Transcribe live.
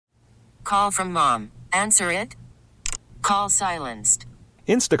call from mom. Answer it. Call silenced.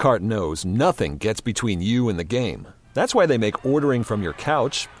 Instacart knows nothing gets between you and the game. That's why they make ordering from your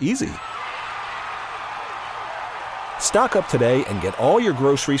couch easy. Stock up today and get all your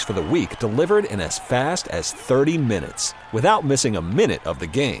groceries for the week delivered in as fast as 30 minutes without missing a minute of the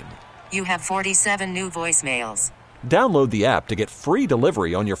game. You have 47 new voicemails. Download the app to get free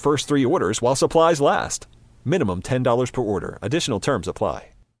delivery on your first 3 orders while supplies last. Minimum $10 per order. Additional terms apply.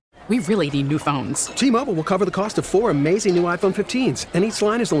 We really need new phones. T-Mobile will cover the cost of 4 amazing new iPhone 15s, and each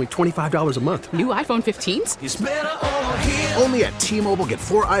line is only $25 a month. New iPhone 15s? It's better over here. Only at T-Mobile, get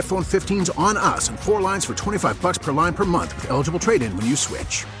 4 iPhone 15s on us and 4 lines for $25 per line per month with eligible trade-in when you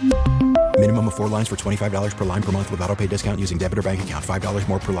switch. Minimum of 4 lines for $25 per line per month with autopay discount using debit or bank account. $5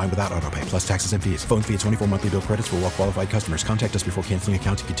 more per line without autopay, plus taxes and fees. Phone fee at 24 monthly bill credits for well-qualified customers. Contact us before canceling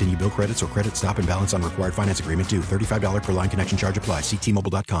account to continue bill credits or credit stop and balance on required finance agreement due. $35 per line connection charge applies. See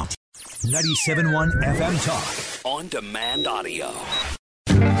T-Mobile.com. 97.1 FM Talk. On demand audio.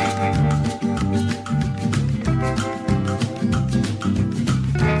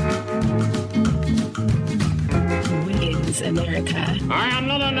 Wiggins America. I am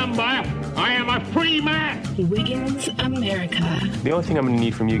not a number. I am a free man. Wiggins America. The only thing I'm going to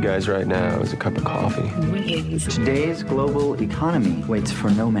need from you guys right now is a cup of coffee. Wiggins. Today's global economy waits for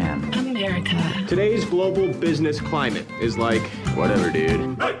no man. America. Today's global business climate is like, whatever,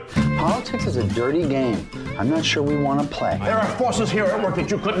 dude. Hey. Politics is a dirty game. I'm not sure we want to play. There are forces here at work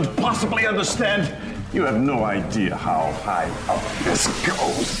that you couldn't possibly understand. You have no idea how high up this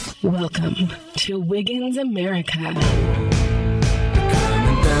goes. Welcome to Wiggins America. Coming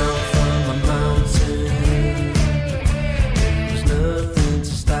down from a mountain, there's nothing to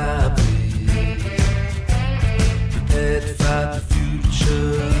stop me. Prepared to fight the future.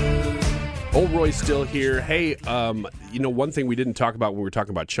 Old Roy's still here. Hey, one thing we didn't talk about when we were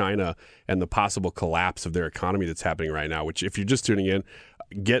talking about China and the possible collapse of their economy that's happening right now, which if you're just tuning in,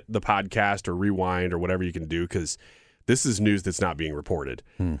 get the podcast or rewind or whatever you can do, because this is news that's not being reported.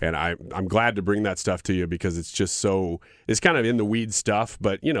 And I'm glad to bring that stuff to you because it's just it's kind of in the weeds stuff,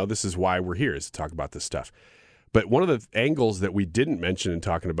 but, this is why we're here, is to talk about this stuff. But one of the angles that we didn't mention in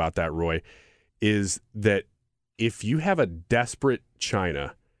talking about that, Roy, is that if you have a desperate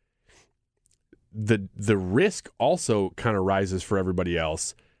China, the risk also kind of rises for everybody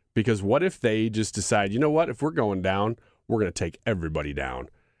else, because what if they just decide, if we're going down, we're going to take everybody down.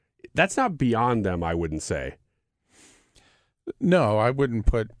 That's not beyond them, I wouldn't say. No, I wouldn't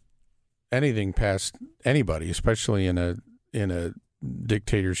put anything past anybody, especially in a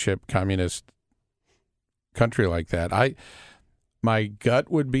dictatorship, communist country like that. My gut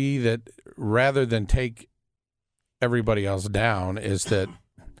would be that rather than take everybody else down, is that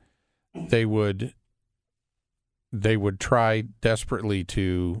they would try desperately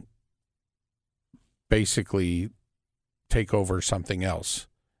to basically take over something else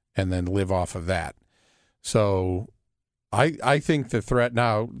and then live off of that. So I think the threat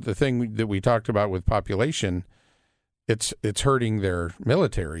now, the thing that we talked about with population, it's hurting their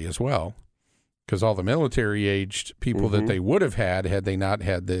military as well, because all the military-aged people that they would have had they not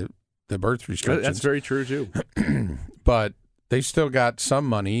had the birth restrictions. That's very true, too. But they still got some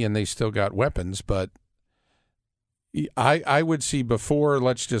money and they still got weapons. But I would see before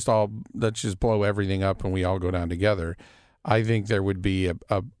let's just blow everything up and we all go down together. I think there would be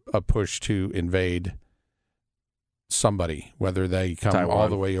a push to invade somebody, whether they come Taiwan all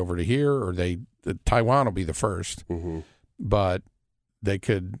the way over to here or Taiwan will be the first. But they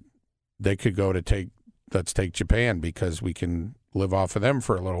could go to let's take Japan because we can live off of them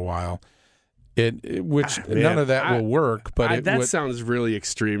for a little while. None of that will work. But that sounds really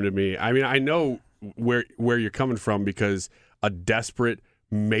extreme to me. I mean, I know where you're coming from, because a desperate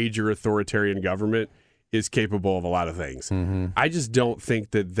major authoritarian government is capable of a lot of things. I just don't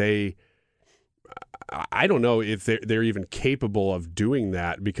think that I don't know if they're even capable of doing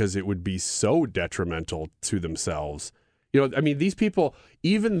that, because it would be so detrimental to themselves. These people,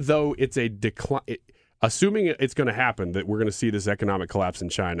 even though it's a decline, assuming it's going to happen, that we're going to see this economic collapse in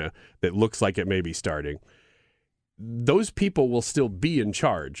China that looks like it may be starting, those people will still be in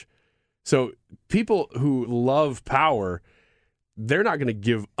charge. So people who love power, they're not going to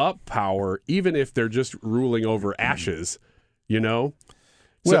give up power, even if they're just ruling over ashes,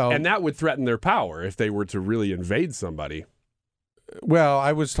 So, and that would threaten their power if they were to really invade somebody. Well,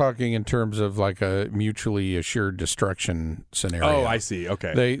 I was talking in terms of like a mutually assured destruction scenario. Oh, I see.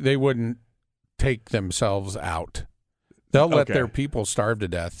 Okay. They wouldn't take themselves out. They'll let their people starve to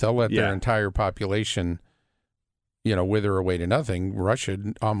death. They'll let their entire population, wither away to nothing. Russia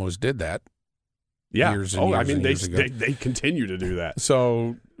almost did that. Years and years and years ago. They continue to do that.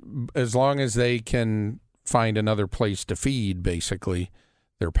 So, as long as they can find another place to feed, basically,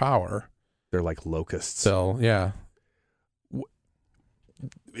 their power. They're like locusts. So, yeah.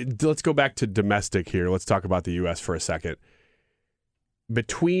 Let's go back to domestic here. Let's talk about the U.S. for a second.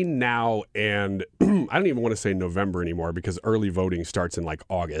 Between now and, I don't even want to say November anymore because early voting starts in like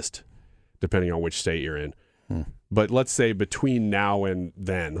August, depending on which state you're in. But let's say between now and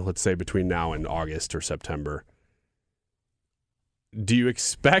then, let's say between now and August or September, do you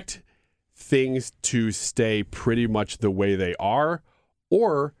expect things to stay pretty much the way they are?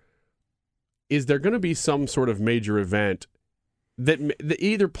 Or is there going to be some sort of major event that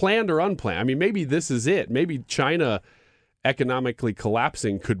either planned or unplanned? I mean, maybe this is it. Maybe China economically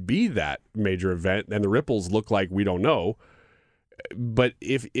collapsing could be that major event, and the ripples look like we don't know. But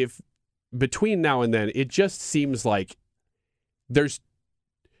if between now and then, it just seems like there's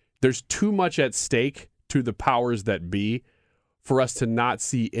too much at stake to the powers that be for us to not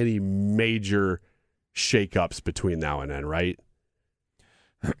see any major shakeups between now and then, right?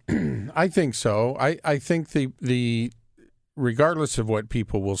 I think so. I think the regardless of what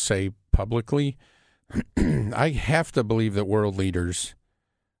people will say publicly, I have to believe that world leaders,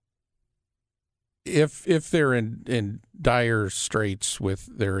 if they're in dire straits with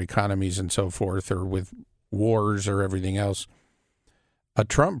their economies and so forth, or with wars or everything else, a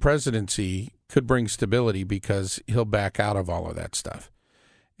Trump presidency could bring stability because he'll back out of all of that stuff,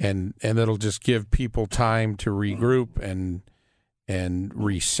 and it'll just give people time to regroup and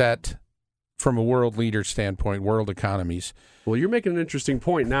reset from a world leader standpoint, world economies. Well, you're making an interesting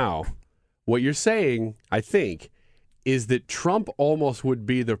point now. What you're saying, I think, is that Trump almost would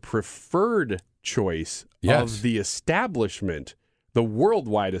be the preferred choice of the establishment, the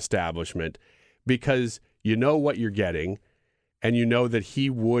worldwide establishment, because you know what you're getting, and you know that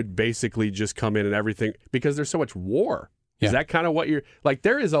he would basically just come in and everything, because there's so much war. Yeah. Is that kind of what you're like?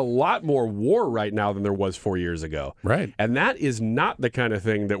 There is a lot more war right now than there was 4 years ago. Right. And that is not the kind of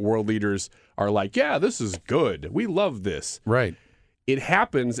thing that world leaders are like, yeah, this is good. We love this. Right. It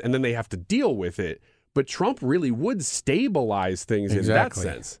happens, and then they have to deal with it. But Trump really would stabilize things in that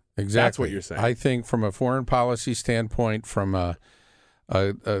sense. Exactly. That's what you're saying. I think from a foreign policy standpoint, from a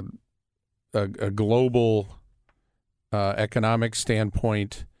global economic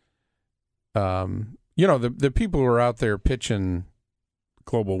standpoint, the people who are out there pitching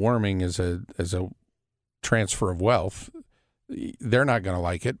global warming as a transfer of wealth, they're not going to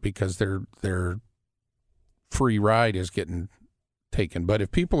like it because their free ride is getting taken. But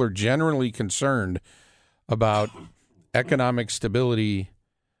if people are generally concerned about economic stability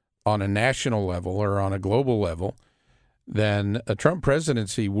on a national level or on a global level, then a Trump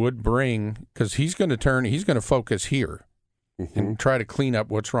presidency would bring, because he's going to focus here and try to clean up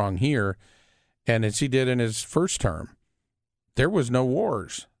what's wrong here. And as he did in his first term, there was no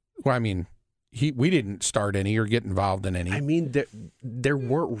wars. Well, I mean, we didn't start any or get involved in any. I mean, there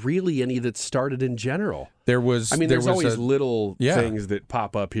weren't really any that started in general. There's always little things that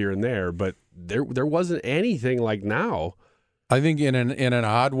pop up here and there, but there wasn't anything like now. I think in an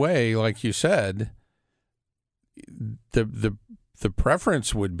odd way, like you said, the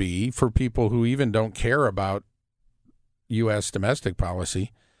preference would be for people who even don't care about U.S. domestic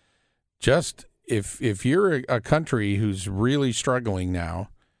policy. Just if you're a country who's really struggling now,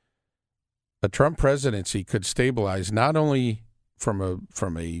 a Trump presidency could stabilize not only from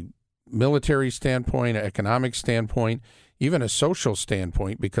a military standpoint, an economic standpoint, even a social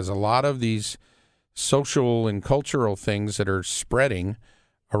standpoint, because a lot of these social and cultural things that are spreading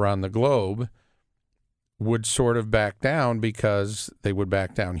around the globe would sort of back down because they would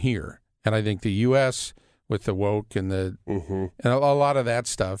back down here. And I think the U.S., with the woke and and a lot of that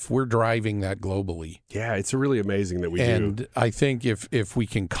stuff, we're driving that globally. Yeah, it's really amazing that we do. And I think if we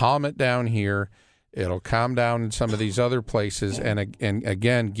can calm it down here, it'll calm down in some of these other places, and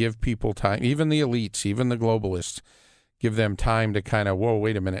again, give people time, even the elites, even the globalists, give them time to kind of, whoa,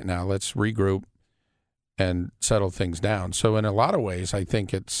 wait a minute now, let's regroup and settle things down. So in a lot of ways, I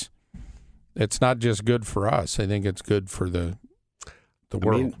think it's not just good for us. I think it's good for the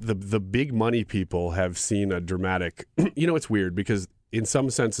world. I mean, the big money people have seen a dramatic, it's weird because in some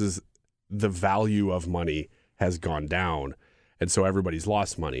senses, the value of money has gone down. And so everybody's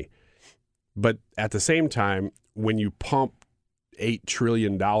lost money. But at the same time, when you pump $8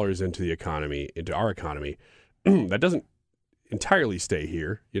 trillion into the economy, into our economy, that doesn't entirely stay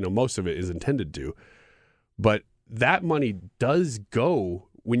here. Most of it is intended to. But that money does go,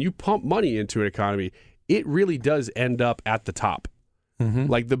 when you pump money into an economy, it really does end up at the top.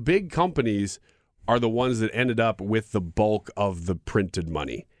 Like the big companies are the ones that ended up with the bulk of the printed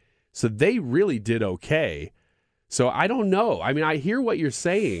money. So they really did okay. So I don't know. I mean, I hear what you're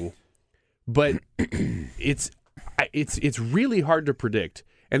saying, but it's really hard to predict.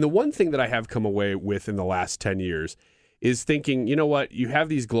 And the one thing that I have come away with in the last 10 years is thinking, you know what? You have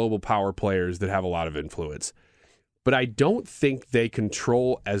these global power players that have a lot of influence, but I don't think they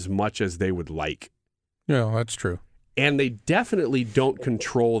control as much as they would like. No, that's true. And they definitely don't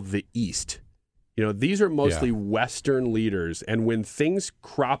control the East. You know, these are mostly Western leaders. And when things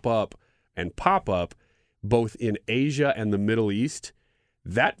crop up and pop up, both in Asia and the Middle East,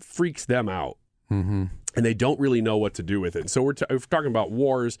 that freaks them out. Mm-hmm. And they don't really know what to do with it. So if we're talking about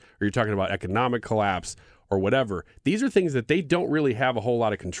wars, or you're talking about economic collapse or whatever, these are things that they don't really have a whole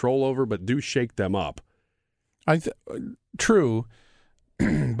lot of control over, but do shake them up. True.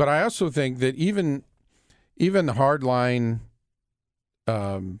 But I also think that even hardline,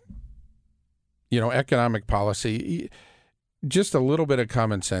 economic policy, just a little bit of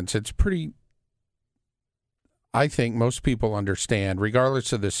common sense, it's pretty, I think most people understand,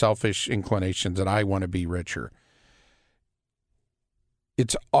 regardless of the selfish inclinations that I want to be richer.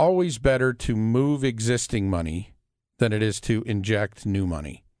 It's always better to move existing money than it is to inject new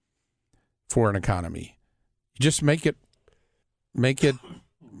money for an economy. Just make it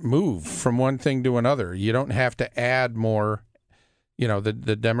move from one thing to another. You don't have to add more,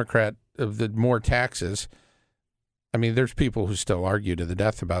 the Democrat of the more taxes. I mean, there's people who still argue to the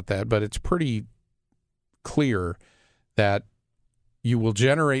death about that, but it's pretty clear that you will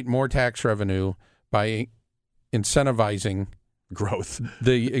generate more tax revenue by incentivizing growth,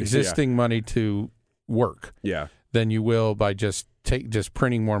 the existing money to work, than you will by just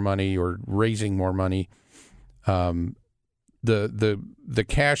printing more money or raising more money. The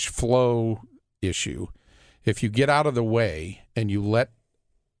cash flow issue, if you get out of the way and you let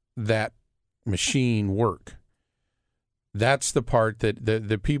that machine work, that's the part that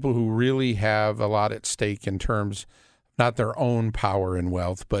the people who really have a lot at stake in terms, not their own power and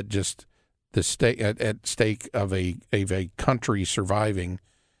wealth, but just the at stake of a country surviving.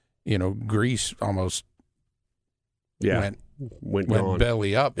 Greece almost went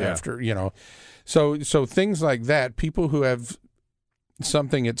belly up after. So things like that. People who have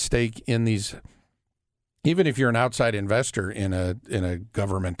something at stake in these, even if you're an outside investor in a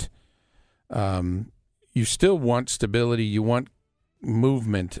government, you still want stability. You want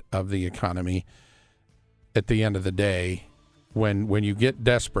movement of the economy. At the end of the day, when you get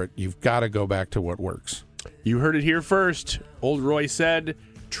desperate, you've got to go back to what works. You heard it here first. Old Roy said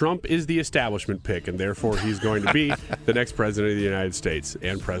Trump is the establishment pick, and therefore he's going to be the next president of the United States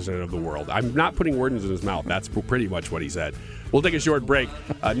and president of the world. I'm not putting words in his mouth. That's pretty much what he said. We'll take a short break.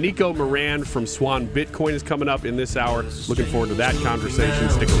 Nico Moran from Swan Bitcoin is coming up in this hour. Looking forward to that conversation.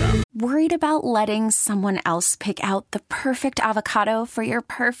 Stick around. Worried about letting someone else pick out the perfect avocado for your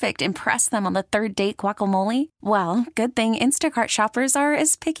perfect impress them on the third date guacamole? Well, good thing Instacart shoppers are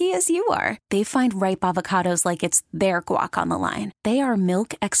as picky as you are. They find ripe avocados like it's their guac on the line. They are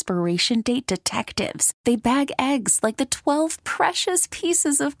milk expiration date detectives. They bag eggs like the 12 precious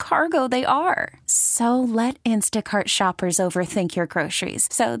pieces of cargo they are. So let Instacart shoppers overthink your groceries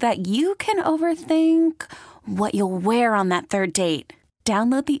so that you can overthink what you'll wear on that third date.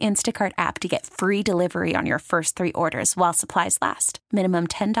 Download the Instacart app to get free delivery on your first 3 orders while supplies last. Minimum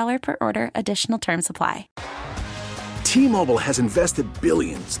 $10 per order. Additional terms apply. T-Mobile has invested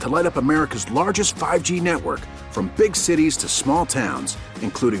billions to light up America's largest 5G network, from big cities to small towns,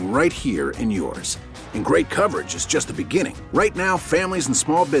 including right here in yours. And great coverage is just the beginning. Right now, families and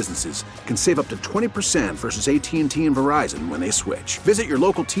small businesses can save up to 20% versus AT&T and Verizon when they switch. Visit your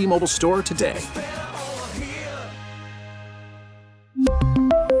local T-Mobile store today.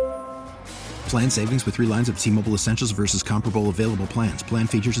 Plan savings with 3 lines of T-Mobile Essentials versus comparable available plans. Plan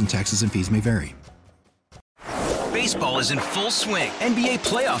features and taxes and fees may vary. Baseball is in full swing. NBA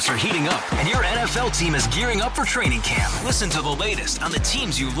playoffs are heating up, and your NFL team is gearing up for training camp. Listen to the latest on the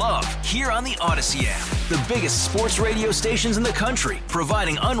teams you love here on the Odyssey app. The biggest sports radio stations in the country,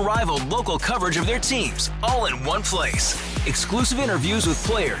 providing unrivaled local coverage of their teams, all in one place. Exclusive interviews with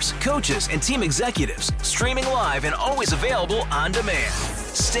players, coaches, and team executives, streaming live and always available on demand.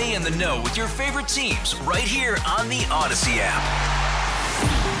 Stay in the know with your favorite teams right here on the Odyssey app.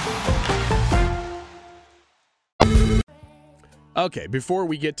 Okay, before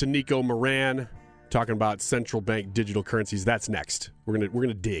we get to Nico Moran talking about Central Bank Digital Currencies, that's next. We're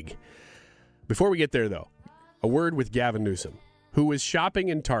gonna dig. Before we get there, though, a word with Gavin Newsom, who was shopping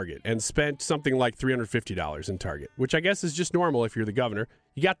in Target and spent something like $350 in Target, which I guess is just normal if you're the governor.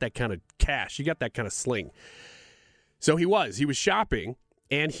 You got that kind of cash. You got that kind of sling. So he was shopping,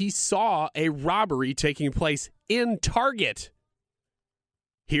 and he saw a robbery taking place in Target.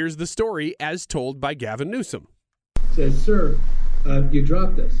 Here's the story as told by Gavin Newsom. says, "Sir, you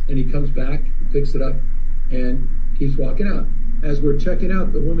dropped this." And he comes back, picks it up, and keeps walking out. As we're checking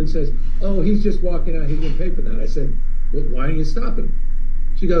out, the woman says, "Oh, he's just walking out. He didn't pay for that." I said, "Well, why didn't you stop him?"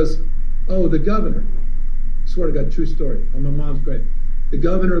 She goes, "Oh, the governor." Swear to God, true story. On my mom's grave. The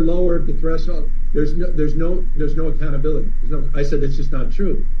governor lowered the threshold. There's no accountability. I said, "That's just not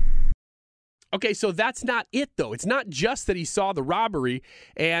true." Okay, so that's not it, though. It's not just that he saw the robbery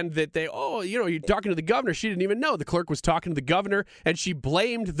and that you're talking to the governor. She didn't even know. The clerk was talking to the governor, and she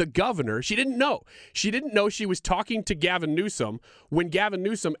blamed the governor. She didn't know. She didn't know she was talking to Gavin Newsom when Gavin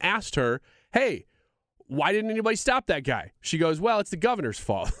Newsom asked her, "Hey, why didn't anybody stop that guy?" She goes, "Well, it's the governor's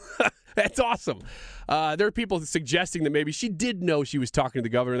fault." That's awesome. There are people suggesting that maybe she did know she was talking to the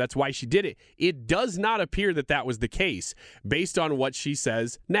governor. That's why she did it. It does not appear that that was the case based on what she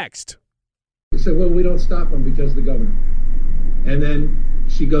says next. He said, "Well, we don't stop him because of the governor." And then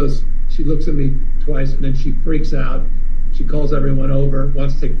she looks at me twice, and then she freaks out. She calls everyone over,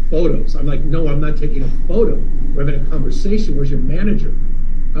 wants to take photos. I'm like, "No, I'm not taking a photo. We're having a conversation. Where's your manager?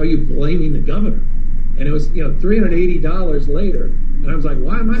 How are you blaming the governor?" And it was, $380 later. And I was like,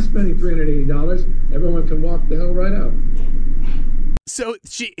 "Why am I spending $380? Everyone can walk the hell right out." So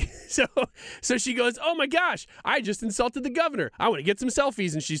she goes, "Oh my gosh, I just insulted the governor. I want to get some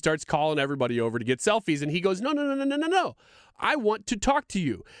selfies." And she starts calling everybody over to get selfies. And he goes, No. I want to talk to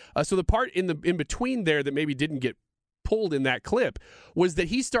you. So the part in between there that maybe didn't get pulled in that clip was that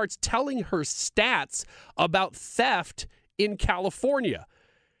he starts telling her stats about theft in California.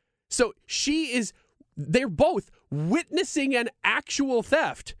 So they're both witnessing an actual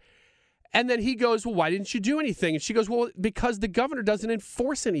theft. And then he goes, "Well, why didn't you do anything?" And she goes, "Well, because the governor doesn't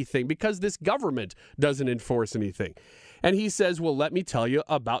enforce anything, because this government doesn't enforce anything." And he says, "Well, let me tell you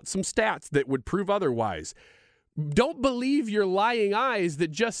about some stats that would prove otherwise. Don't believe your lying eyes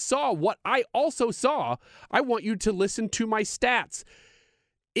that just saw what I also saw. I want you to listen to my stats."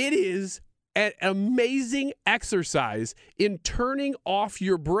 It is an amazing exercise in turning off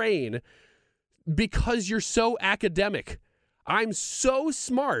your brain because you're so academic. I'm so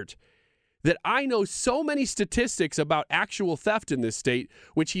smart that I know so many statistics about actual theft in this state,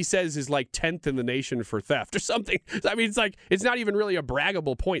 which he says is like 10th in the nation for theft or something. I mean, it's not even really a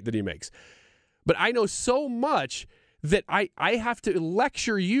braggable point that he makes. But I know so much that I have to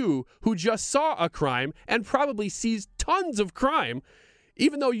lecture you who just saw a crime and probably sees tons of crime.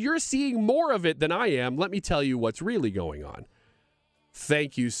 Even though you're seeing more of it than I am, let me tell you what's really going on.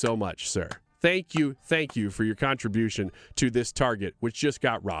 Thank you so much, sir. Thank you for your contribution to this target, which just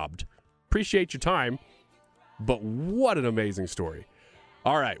got robbed. Appreciate your time, but what an amazing story.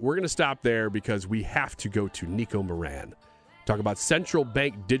 All right, we're going to stop there because we have to go to Nico Moran. Talk about Central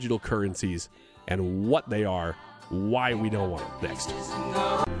Bank Digital Currencies and what they are, why we don't want them. Next.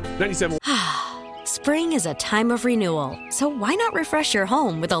 97. Spring is a time of renewal, so why not refresh your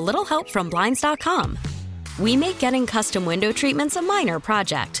home with a little help from Blinds.com? We make getting custom window treatments a minor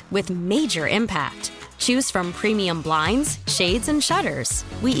project with major impact. Choose from premium blinds, shades, and shutters.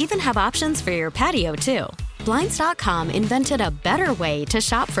 We even have options for your patio, too. Blinds.com invented a better way to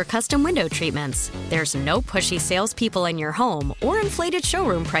shop for custom window treatments. There's no pushy salespeople in your home or inflated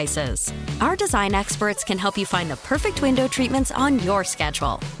showroom prices. Our design experts can help you find the perfect window treatments on your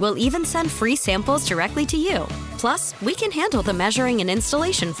schedule. We'll even send free samples directly to you. Plus, we can handle the measuring and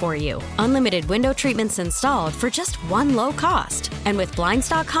installation for you. Unlimited window treatments installed for just one low cost. And with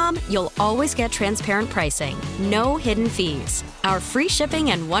Blinds.com, you'll always get transparent pricing. No hidden fees. Our free shipping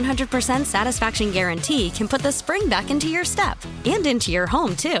and 100% satisfaction guarantee can put the spring back into your step and into your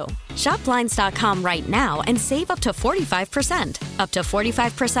home, too. Shop Blinds.com right now and save up to 45%. Up to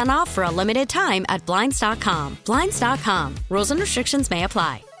 45% off for a limited time at Blinds.com. Blinds.com. Rules and restrictions may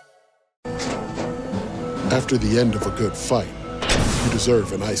apply. After the end of a good fight, you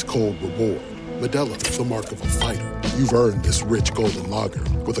deserve an ice-cold reward. Modelo, the mark of a fighter. You've earned this rich golden lager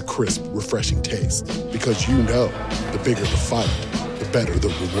with a crisp, refreshing taste. Because you know, the bigger the fight, the better the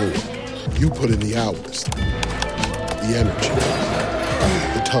reward. You put in the hours, the energy,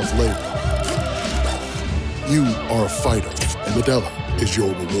 the tough labor. You are a fighter, and Modelo is your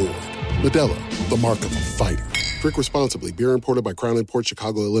reward. Modelo, the mark of a fighter. Drink responsibly. Beer imported by Crown Imports,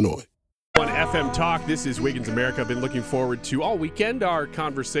 Chicago, Illinois. On FM Talk, this is Wiggins America. I've been looking forward to all weekend our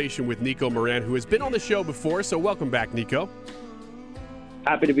conversation with Nico Moran, who has been on the show before, so welcome back, Nico.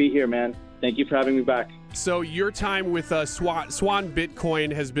 Happy to be here, man. Thank you for having me back. So your time with Swan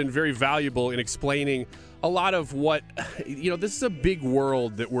Bitcoin has been very valuable in explaining a lot of what, this is a big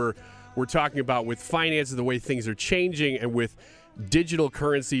world that we're talking about with finances, the way things are changing, and with digital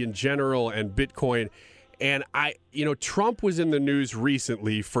currency in general and Bitcoin. And Trump was in the news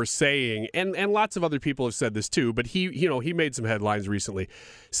recently for saying, and lots of other people have said this too, but he made some headlines recently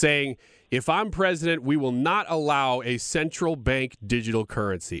saying, if I'm president, we will not allow a central bank digital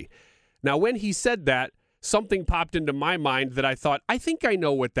currency. Now, when he said that, something popped into my mind that I thought, I think I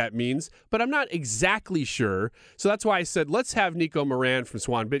know what that means, but I'm not exactly sure. So that's why I said, let's have Nico Moran from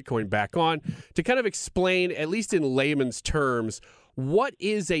Swan Bitcoin back on to kind of explain, at least in layman's terms, what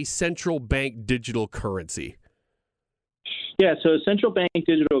is a central bank digital currency? Yeah, so a central bank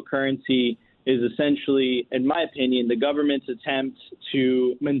digital currency is essentially, in my opinion, the government's attempt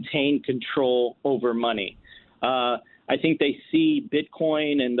to maintain control over money. I think they see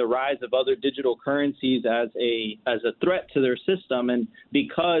Bitcoin and the rise of other digital currencies as a threat to their system. And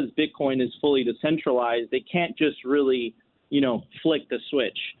because Bitcoin is fully decentralized, they can't just really, flick the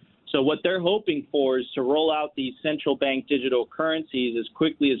switch. So what they're hoping for is to roll out these central bank digital currencies as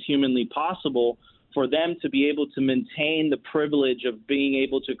quickly as humanly possible for them to be able to maintain the privilege of being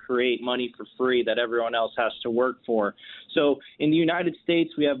able to create money for free that everyone else has to work for. So in the United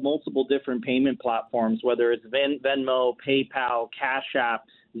States, we have multiple different payment platforms, whether it's Venmo, PayPal, Cash App,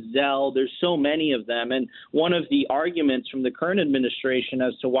 Zelle. There's so many of them. And one of the arguments from the current administration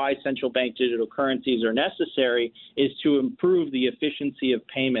as to why central bank digital currencies are necessary is to improve the efficiency of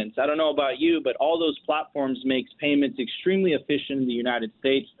payments. I don't know about you, but all those platforms makes payments extremely efficient in the United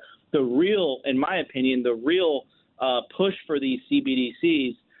States. In my opinion, the real push for these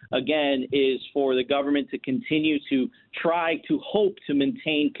CBDCs, again, is for the government to continue to try to hope to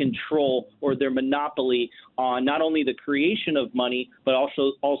maintain control or their monopoly on not only the creation of money, but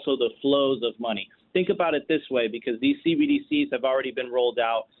also the flows of money. Think about it this way, because these CBDCs have already been rolled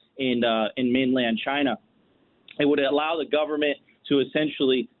out in mainland China. It would allow the government to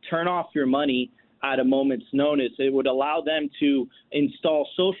essentially turn off your money at a moment's notice. It would allow them to install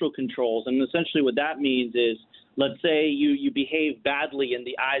social controls. And essentially what that means is, let's say you behave badly in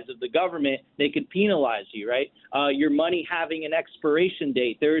the eyes of the government, they could penalize you, right? Your money having an expiration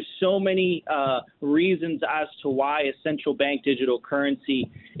date. There's so many reasons as to why a central bank digital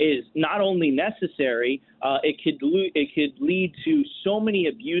currency is not only necessary, it could lead to so many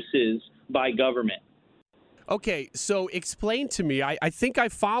abuses by government. Okay, so explain to me, I think I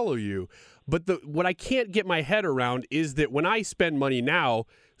follow you, but what I can't get my head around is that when I spend money now,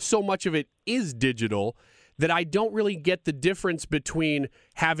 so much of it is digital that I don't really get the difference between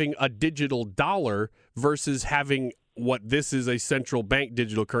having a digital dollar versus having what this is, a central bank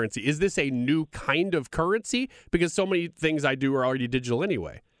digital currency. Is this a new kind of currency? Because so many things I do are already digital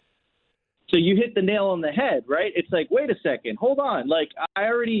anyway. So you hit the nail on the head, right? It's like, wait a second, hold on. Like, I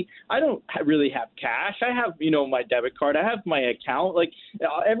don't really have cash. I have, my debit card. I have my account. Like,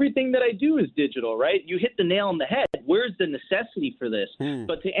 everything that I do is digital, right? You hit the nail on the head. Where's the necessity for this?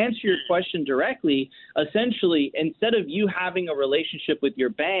 But to answer your question directly, essentially, instead of you having a relationship with your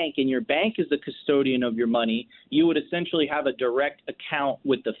bank and your bank is the custodian of your money, you would essentially have a direct account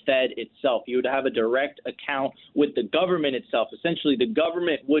with the Fed itself. You would have a direct account with the government itself. Essentially, the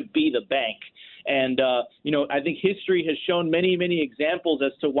government would be the bank. And, I think history has shown many, many examples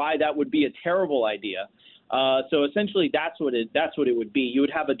as to why that would be a terrible idea. So essentially, that's what it would be. You would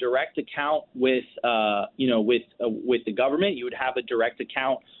have a direct account with the government. You would have a direct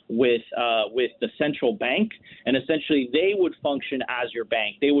account with the central bank, and essentially they would function as your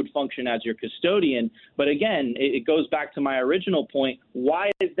bank. They would function as your custodian. But again, it goes back to my original point.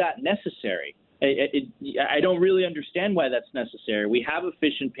 Why is that necessary? I don't really understand why that's necessary. We have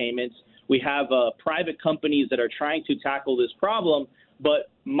efficient payments. We have private companies that are trying to tackle this problem.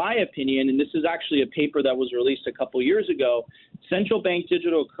 But my opinion, and this is actually a paper that was released a couple years ago, central bank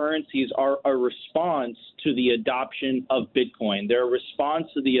digital currencies are a response to the adoption of Bitcoin. They're a response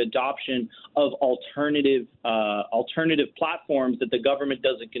to the adoption of alternative platforms that the government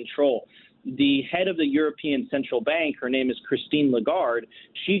doesn't control. The head of the European Central Bank, her name is Christine Lagarde,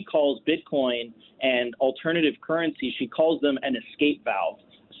 she calls Bitcoin and alternative currency, she calls them an escape valve.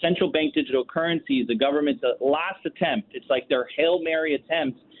 Central bank digital currencies, the government's last attempt. It's like their Hail Mary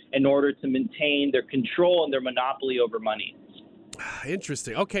attempt in order to maintain their control and their monopoly over money.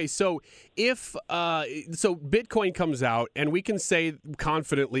 Interesting. Okay, so if Bitcoin comes out and we can say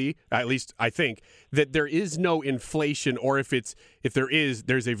confidently, at least I think, that there is no inflation, or if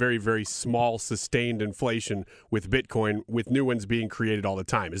there's a very, very small sustained inflation with Bitcoin, with new ones being created all the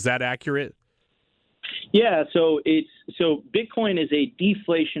time. Is that accurate? Yeah, so Bitcoin is a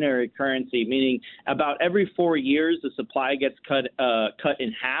deflationary currency, meaning about every 4 years the supply gets cut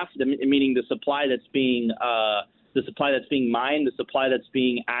in half, meaning the supply that's being the supply that's being mined, the supply that's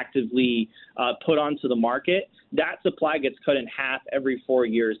being actively put onto the market, that supply gets cut in half every 4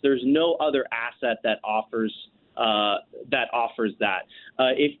 years. There's no other asset that offers that.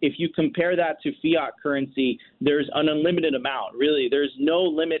 If you compare that to fiat currency, there's an unlimited amount. Really, there's no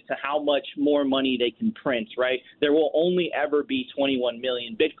limit to how much more money they can print, right? There will only ever be 21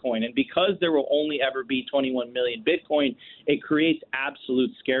 million Bitcoin. And because there will only ever be 21 million Bitcoin, it creates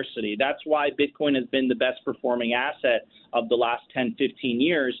absolute scarcity. That's why Bitcoin has been the best performing asset of the last 10, 15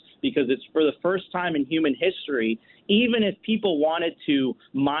 years, because it's for the first time in human history, even if people wanted to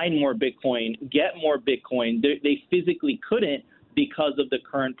mine more Bitcoin, get more Bitcoin, they physically couldn't because of the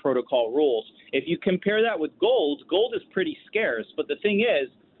current protocol rules. If you compare that with gold, gold is pretty scarce. But the thing is,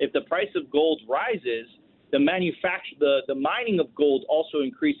 if the price of gold rises, the mining of gold also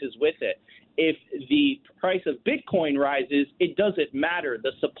increases with it. If the price of Bitcoin rises, it doesn't matter.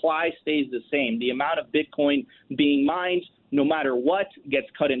 The supply stays the same. The amount of Bitcoin being mined, no matter what, gets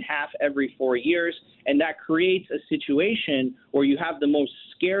cut in half every 4 years. And that creates a situation where you have the most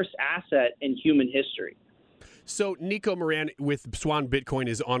scarce asset in human history. So Nico Moran with Swan Bitcoin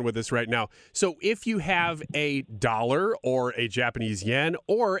is on with us right now. So if you have a dollar or a Japanese yen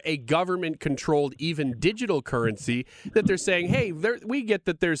or a government-controlled even digital currency that they're saying, hey, we get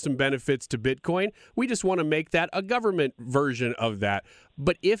that there's some benefits to Bitcoin. We just want to make that a government version of that.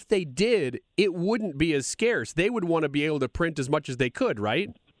 But if they did, it wouldn't be as scarce. They would want to be able to print as much as they could, right?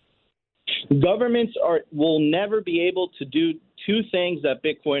 Governments will never be able to do two things that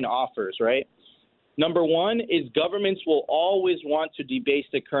Bitcoin offers, right? Number one is governments will always want to debase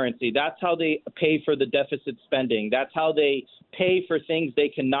the currency. That's how they pay for the deficit spending. That's how they pay for things they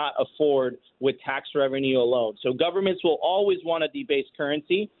cannot afford with tax revenue alone. So governments will always want to debase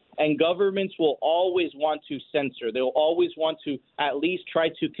currency, and governments will always want to censor. They'll always want to at least try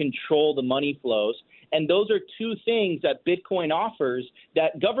to control the money flows. And those are two things that Bitcoin offers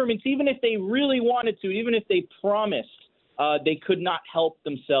that governments, even if they really wanted to, even if they promised, they could not help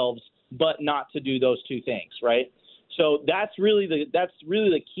themselves but not to do those two things, right? So that's really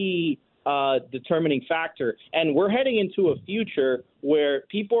the key determining factor. And we're heading into a future where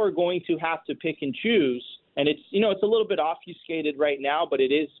people are going to have to pick and choose. And it's a little bit obfuscated right now, but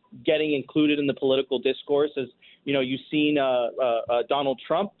it is getting included in the political discourse. As you've seen Donald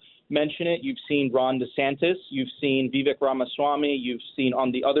Trump mention it. You've seen Ron DeSantis. You've seen Vivek Ramaswamy. You've seen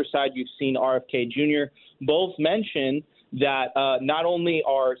on the other side, you've seen RFK Jr. Both mention that not only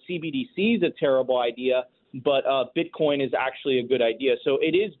are CBDCs a terrible idea, but Bitcoin is actually a good idea. So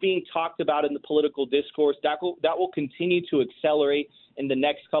it is being talked about in the political discourse. That will continue to accelerate in the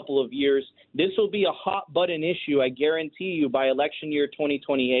next couple of years. This will be a hot button issue, I guarantee you, by election year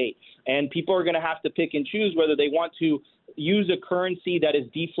 2028. And people are going to have to pick and choose whether they want to use a currency that is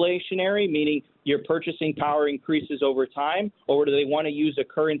deflationary, meaning your purchasing power increases over time, or do they want to use a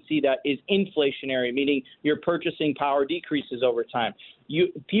currency that is inflationary, meaning your purchasing power decreases over time?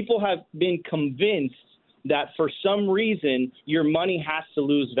 People have been convinced that for some reason your money has to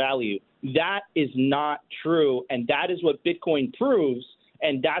lose value. That is not true, and that is what Bitcoin proves.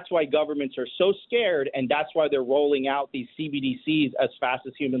 And that's why governments are so scared, and that's why they're rolling out these CBDCs as fast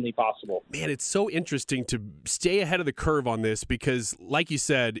as humanly possible. Man, it's so interesting to stay ahead of the curve on this because, like you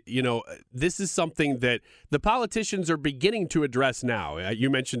said, this is something that the politicians are beginning to address now.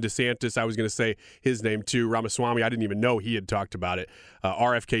 You mentioned DeSantis. I was going to say his name, too. Ramaswamy, I didn't even know he had talked about it.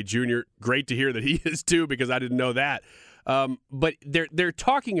 RFK Jr., great to hear that he is, too, because I didn't know that. But they're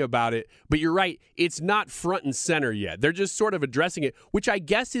talking about it, but you're right, it's not front and center yet. They're just sort of addressing it, which I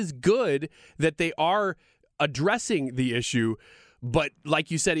guess is good that they are addressing the issue. But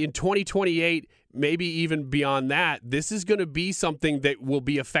like you said, in 2028, maybe even beyond that, this is going to be something that will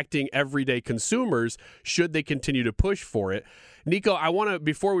be affecting everyday consumers should they continue to push for it. Nico, I want to,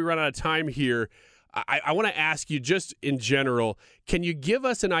 before we run out of time here, I want to ask you just in general, can you give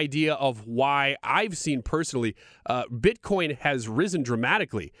us an idea of why I've seen personally Bitcoin has risen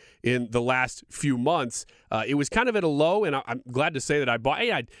dramatically in the last few months? It was kind of at a low, and I'm glad to say that I bought.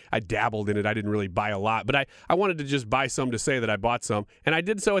 I dabbled in it. I didn't really buy a lot, but I wanted to just buy some to say that I bought some, and I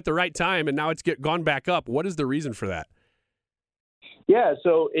did so at the right time, and now it's gone back up. What is the reason for that? Yeah,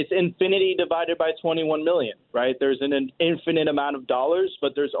 so it's infinity divided by 21 million, right? There's an infinite amount of dollars,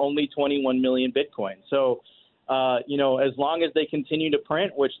 but there's only 21 million Bitcoin. So, as long as they continue to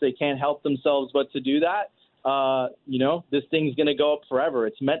print, which they can't help themselves but to do that, this thing's going to go up forever.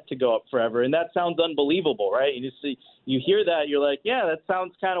 It's meant to go up forever. And that sounds unbelievable, right? You hear that, you're like, yeah, that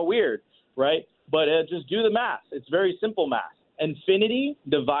sounds kind of weird, right? But just do the math. It's very simple math. Infinity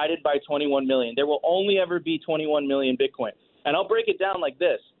divided by 21 million. There will only ever be 21 million Bitcoin. And I'll break it down like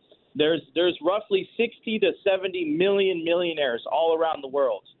this. There's roughly 60 to 70 million millionaires all around the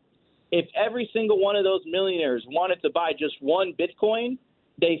world. If every single one of those millionaires wanted to buy just one Bitcoin,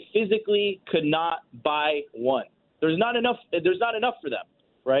 they physically could not buy one. There's not enough for them,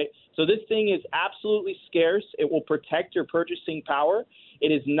 right? So this thing is absolutely scarce. It will protect your purchasing power.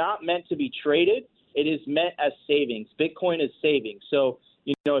 It is not meant to be traded. It is meant as savings. Bitcoin is savings. So,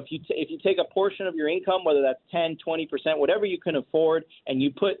 if you take a portion of your income, whether that's 10, 20%, whatever you can afford, and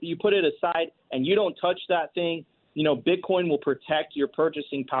you put it aside and you don't touch that thing, Bitcoin will protect your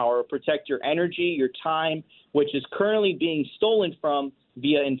purchasing power, protect your energy, your time, which is currently being stolen from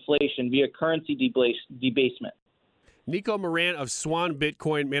via inflation, via currency debasement. Nico Moran of Swan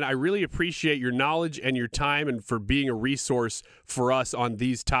Bitcoin, man, I really appreciate your knowledge and your time and for being a resource for us on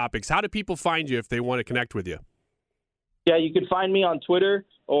these topics. How do people find you if they want to connect with you? Yeah, you could find me on Twitter,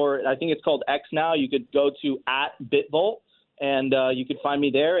 or I think it's called X now. You could go to @BitVolt, and you can find me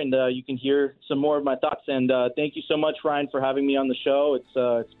there, and you can hear some more of my thoughts. And thank you so much, Ryan, for having me on the show.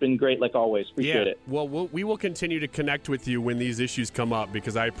 It's been great, like always. Appreciate it. Well, we will continue to connect with you when these issues come up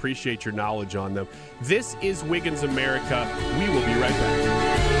because I appreciate your knowledge on them. This is Wiggins America. We will be right back.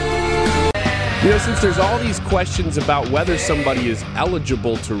 Since there's all these questions about whether somebody is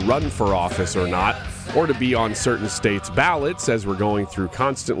eligible to run for office or not, or to be on certain states' ballots, as we're going through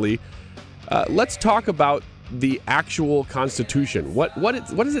constantly, let's talk about the actual Constitution. What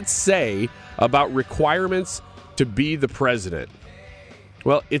does it say about requirements to be the president?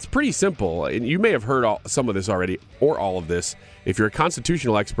 Well, it's pretty simple, and you may have heard some of this already, or all of this. If you're a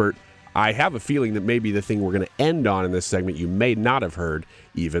constitutional expert, I have a feeling that maybe the thing we're going to end on in this segment you may not have heard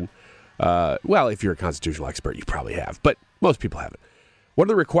even. Well, if you're a constitutional expert, you probably have, but most people haven't. What are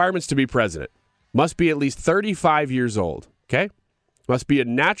the requirements to be president? Must be at least 35 years old, okay? Must be a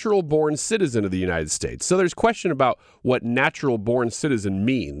natural-born citizen of the United States. So there's question about what natural-born citizen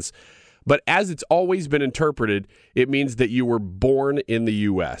means. But as it's always been interpreted, it means that you were born in the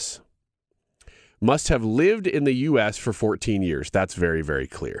U.S. Must have lived in the U.S. for 14 years. That's very, very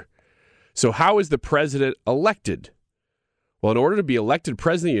clear. So how is the president elected? Well, in order to be elected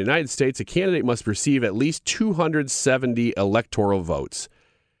president of the United States, a candidate must receive at least 270 electoral votes.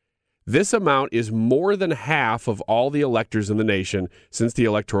 This amount is more than half of all the electors in the nation, since the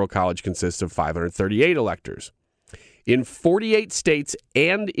Electoral College consists of 538 electors. In 48 states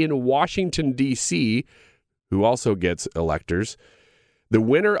and in Washington, D.C., who also gets electors, the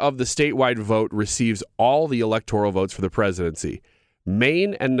winner of the statewide vote receives all the electoral votes for the presidency.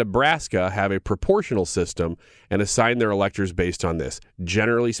 Maine and Nebraska have a proportional system and assign their electors based on this.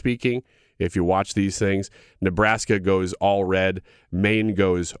 Generally speaking, if you watch these things, Nebraska goes all red, Maine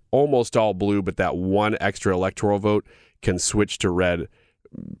goes almost all blue, but that one extra electoral vote can switch to red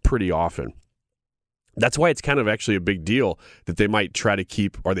pretty often. That's why it's kind of actually a big deal that they might try to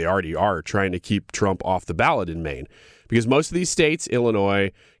keep, or they already are, trying to keep Trump off the ballot in Maine. Because most of these states,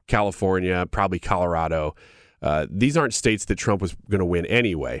 Illinois, California, probably Colorado, these aren't states that Trump was going to win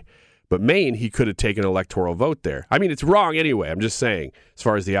anyway. But Maine, he could have taken an electoral vote there. I mean, it's wrong anyway. I'm just saying, as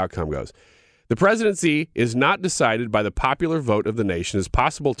far as the outcome goes. The presidency is not decided by the popular vote of the nation. It's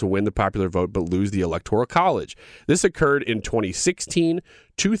possible to win the popular vote but lose the Electoral College. This occurred in 2016,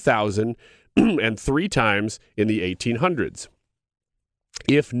 2000, and 3 times in the 1800s.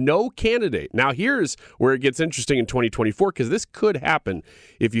 If no candidate, now here's where it gets interesting in 2024, because this could happen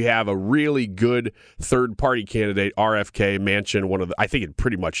if you have a really good third-party candidate, RFK, Manchin, I think it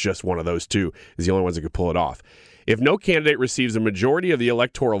pretty much just one of those two is the only ones that could pull it off. If no candidate receives a majority of the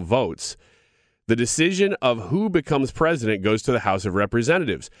electoral votes, the decision of who becomes president goes to the House of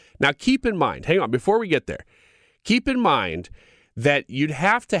Representatives. Now keep in mind, hang on, before we get there, keep in mind that you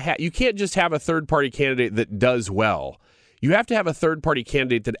can't just have a third-party candidate that does well. You have to have a third-party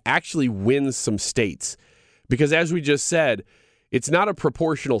candidate that actually wins some states. Because as we just said, it's not a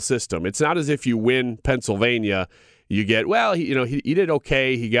proportional system. It's not as if you win Pennsylvania, you get, he did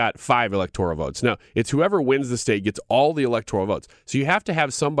okay, he got 5 electoral votes. No, it's whoever wins the state gets all the electoral votes. So you have to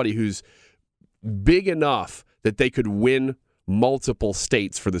have somebody who's big enough that they could win multiple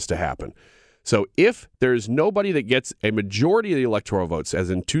states for this to happen. So if there's nobody that gets a majority of the electoral votes, as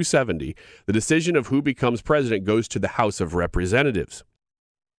in 270, the decision of who becomes president goes to the House of Representatives.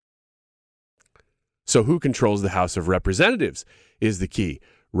 So who controls the House of Representatives is the key.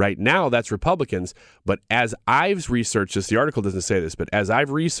 Right now, that's Republicans, but as I've researched this, the article doesn't say this, but as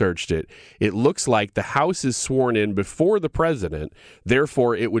I've researched it, it looks like the House is sworn in before the president,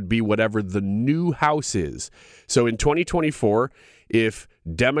 therefore it would be whatever the new House is. So in 2024, if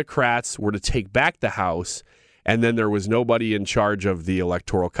Democrats were to take back the House and then there was nobody in charge of the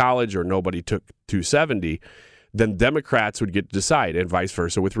Electoral College or nobody took 270, then Democrats would get to decide, and vice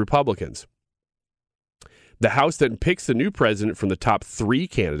versa with Republicans. The House then picks the new president from the top 3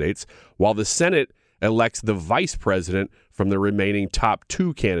 candidates, while the Senate elects the vice president from the remaining top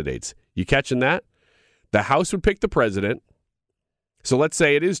 2 candidates. You catching that? The House would pick the president. So let's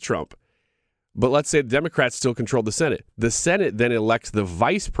say it is Trump. But let's say the Democrats still control the Senate. The Senate then elects the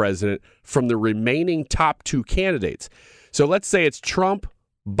vice president from the remaining top 2 candidates. So let's say it's Trump,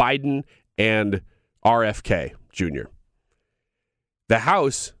 Biden, and RFK Jr. The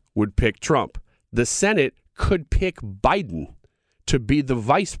House would pick Trump. The Senate could pick Biden to be the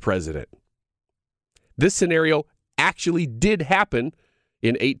vice president. This scenario actually did happen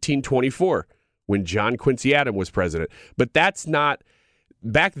in 1824 when John Quincy Adams was president. But that's not...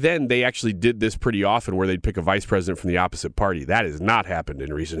 Back then, they actually did this pretty often where they'd pick a vice president from the opposite party. That has not happened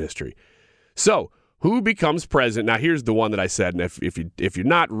in recent history. So, who becomes president? Now, here's the one that I said, and if you're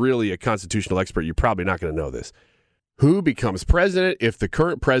not really a constitutional expert, you're probably not going to know this. Who becomes president if the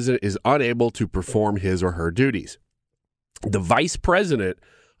current president is unable to perform his or her duties? The vice president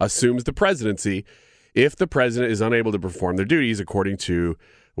assumes the presidency if the president is unable to perform their duties according to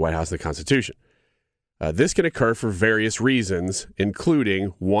the White House and the Constitution. This can occur for various reasons, including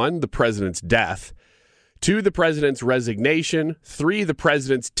 1, the president's death, 2, the president's resignation, 3, the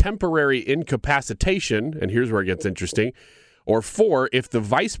president's temporary incapacitation, and here's where it gets interesting, or 4, if the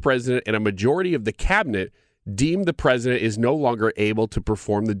vice president and a majority of the cabinet deem the president is no longer able to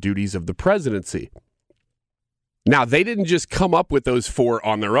perform the duties of the presidency. Now, they didn't just come up with those 4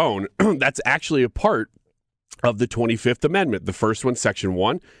 on their own. That's actually a part of the 25th Amendment. The first one, Section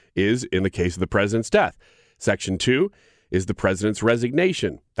 1, is in the case of the president's death. Section 2 is the president's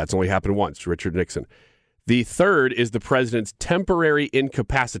resignation. That's only happened once, Richard Nixon. The third is the president's temporary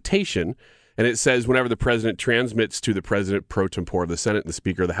incapacitation, and it says whenever the president transmits to the president pro tempore of the Senate and the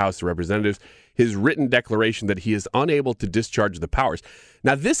Speaker of the House of Representatives his written declaration that he is unable to discharge the powers.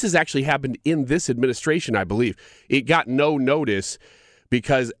 Now, this has actually happened in this administration, I believe. It got no notice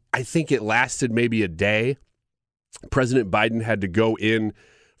because I think it lasted maybe a day. President Biden had to go in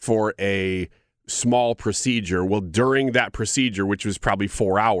for a small procedure. Well, during that procedure, which was probably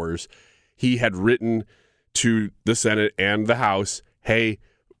 4 hours, he had written to the Senate and the House, hey,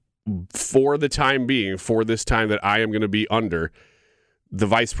 for the time being, for this time that I am going to be under, the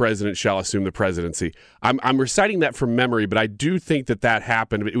vice president shall assume the presidency. I'm reciting that from memory, but I do think that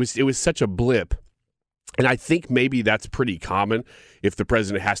happened. It was such a blip. And I think maybe that's pretty common if the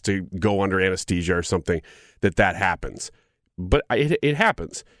president has to go under anesthesia or something, that happens. But it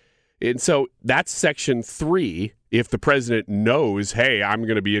happens. And so that's Section 3. If the president knows, hey, I'm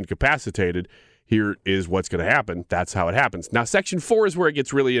going to be incapacitated, here is what's going to happen. That's how it happens. Now, Section 4 is where it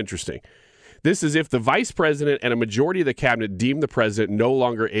gets really interesting. This is if the vice president and a majority of the cabinet deem the president no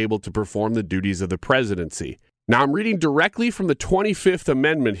longer able to perform the duties of the presidency. Now, I'm reading directly from the 25th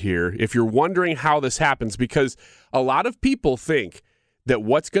Amendment here, if you're wondering how this happens, because a lot of people think that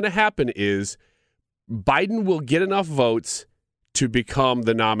what's going to happen is Biden will get enough votes to become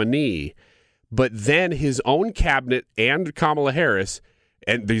the nominee, but then his own cabinet and Kamala Harris,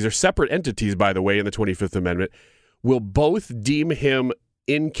 and these are separate entities, by the way, in the 25th Amendment, will both deem him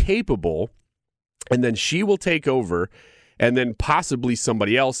incapable, and then she will take over, and then possibly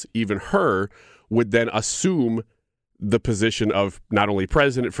somebody else, even her, would then assume the position of not only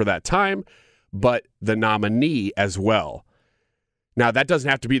president for that time, but the nominee as well. Now, that doesn't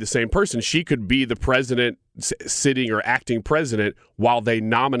have to be the same person. She could be the president sitting or acting president while they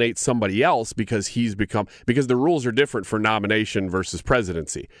nominate somebody else because the rules are different for nomination versus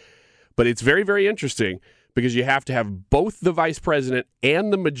presidency. But it's very, very interesting because you have to have both the vice president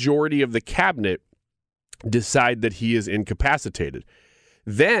and the majority of the cabinet decide that he is incapacitated.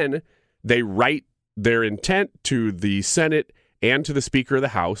 Then they write their intent to the Senate and to the Speaker of the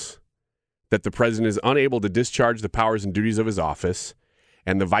House that the president is unable to discharge the powers and duties of his office,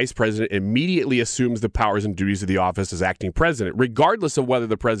 and the vice president immediately assumes the powers and duties of the office as acting president, regardless of whether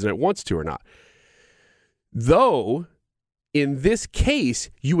the president wants to or not. Though, in this case,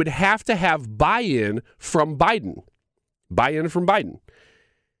 you would have to have buy-in from Biden.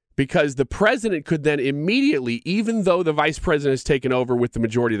 Because the president could then immediately, even though the vice president has taken over with the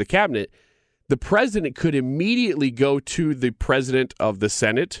majority of the cabinet, the president could immediately go to the president of the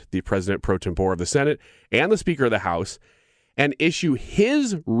Senate, the president pro tempore of the Senate, and the Speaker of the House, and issue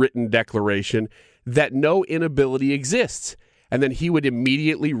his written declaration that no inability exists. And then he would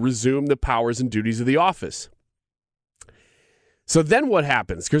immediately resume the powers and duties of the office. So then what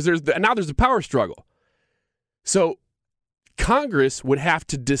happens? Because now there's a power struggle. So Congress would have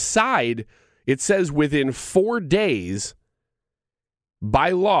to decide, it says within 4 days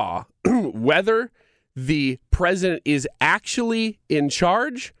by law, whether the president is actually in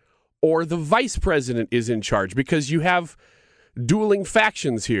charge or the vice president is in charge, because you have dueling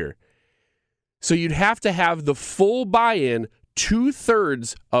factions here. So you'd have to have the full buy-in,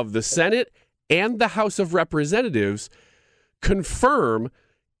 2/3 of the Senate and the House of Representatives confirm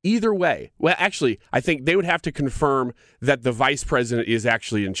either way. Well, actually, I think they would have to confirm that the vice president is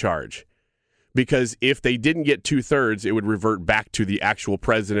actually in charge. Because if they didn't get 2/3, it would revert back to the actual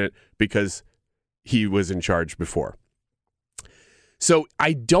president because he was in charge before. So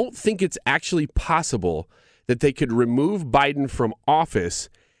I don't think it's actually possible that they could remove Biden from office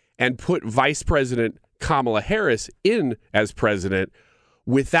and put Vice President Kamala Harris in as president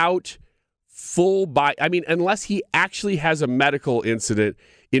without full I mean, unless he actually has a medical incident,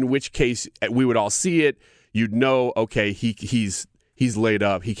 in which case we would all see it. You'd know, okay, he's laid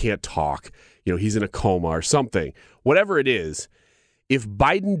up, he can't talk, he's in a coma or something. Whatever it is, if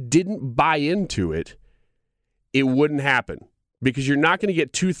Biden didn't buy into it, it wouldn't happen, because you're not going to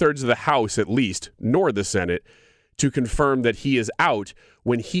get 2/3 of the House, at least, nor the Senate, to confirm that he is out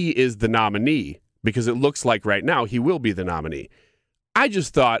when he is the nominee, because it looks like right now he will be the nominee. I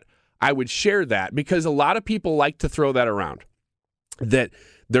just thought I would share that, because a lot of people like to throw that around, that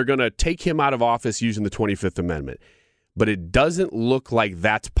they're going to take him out of office using the 25th Amendment. But it doesn't look like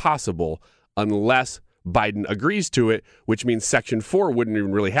that's possible unless Biden agrees to it, which means Section 4 wouldn't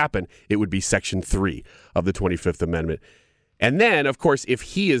even really happen. It would be Section 3 of the 25th Amendment. And then, of course, if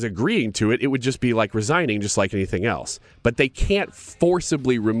he is agreeing to it, it would just be like resigning, just like anything else. But they can't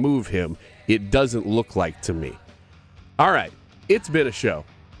forcibly remove him, it doesn't look like to me. All right, it's been a show.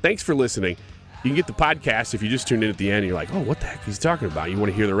 Thanks for listening. You can get the podcast if you just tuned in at the end and you're like, oh, what the heck is he talking about? You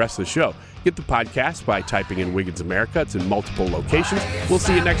want to hear the rest of the show. Get the podcast by typing in Wiggins America. It's in multiple locations. We'll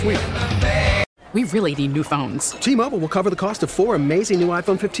see you next week. We really need new phones. T-Mobile will cover the cost of 4 amazing new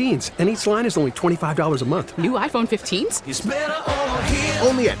iPhone 15s, and each line is only $25 a month. New iPhone 15s? It's better over here.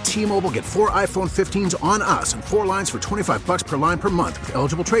 Only at T-Mobile, get 4 iPhone 15s on us and 4 lines for $25 per line per month with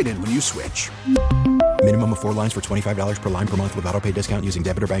eligible trade-in when you switch. Minimum of 4 lines for $25 per line per month with autopay discount using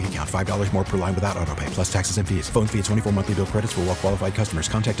debit or bank account. $5 more per line without autopay, plus taxes and fees. Phone fee at 24 monthly bill credits for well-qualified customers.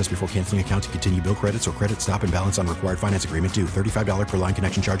 Contact us before canceling account to continue bill credits or credit stop and balance on required finance agreement due. $35 per line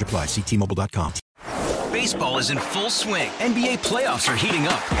connection charge applies. See T-Mobile.com. Baseball is in full swing. NBA playoffs are heating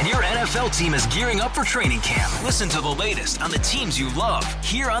up, and your NFL team is gearing up for training camp. Listen to the latest on the teams you love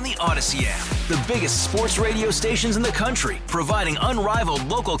here on the Odyssey app. The biggest sports radio stations in the country, providing unrivaled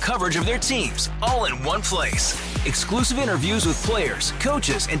local coverage of their teams, all in one place. Exclusive interviews with players,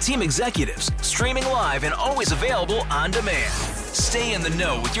 coaches, and team executives, streaming live and always available on demand. Stay in the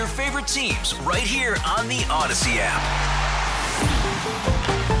know with your favorite teams right here on the Odyssey app.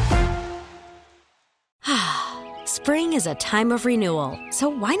 Spring is a time of renewal, so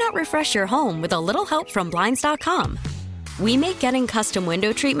why not refresh your home with a little help from Blinds.com? We make getting custom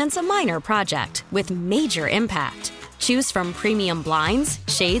window treatments a minor project with major impact. Choose from premium blinds,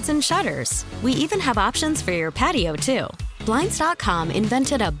 shades, and shutters. We even have options for your patio, too. Blinds.com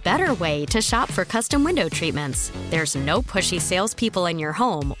invented a better way to shop for custom window treatments. There's no pushy salespeople in your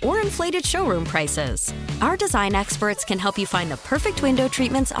home or inflated showroom prices. Our design experts can help you find the perfect window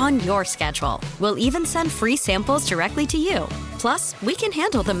treatments on your schedule. We'll even send free samples directly to you. Plus, we can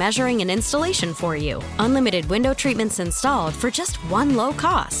handle the measuring and installation for you. Unlimited window treatments installed for just one low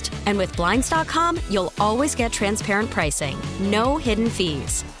cost. And with Blinds.com, you'll always get transparent pricing. No hidden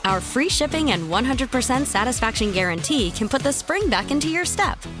fees. Our free shipping and 100% satisfaction guarantee can put the spring back into your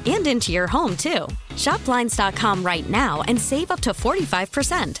step and into your home, too. Shop Blinds.com right now and save up to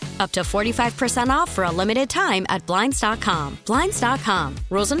 45%. Up to 45% off for a limited time at Blinds.com. Blinds.com.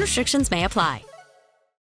 Rules and restrictions may apply.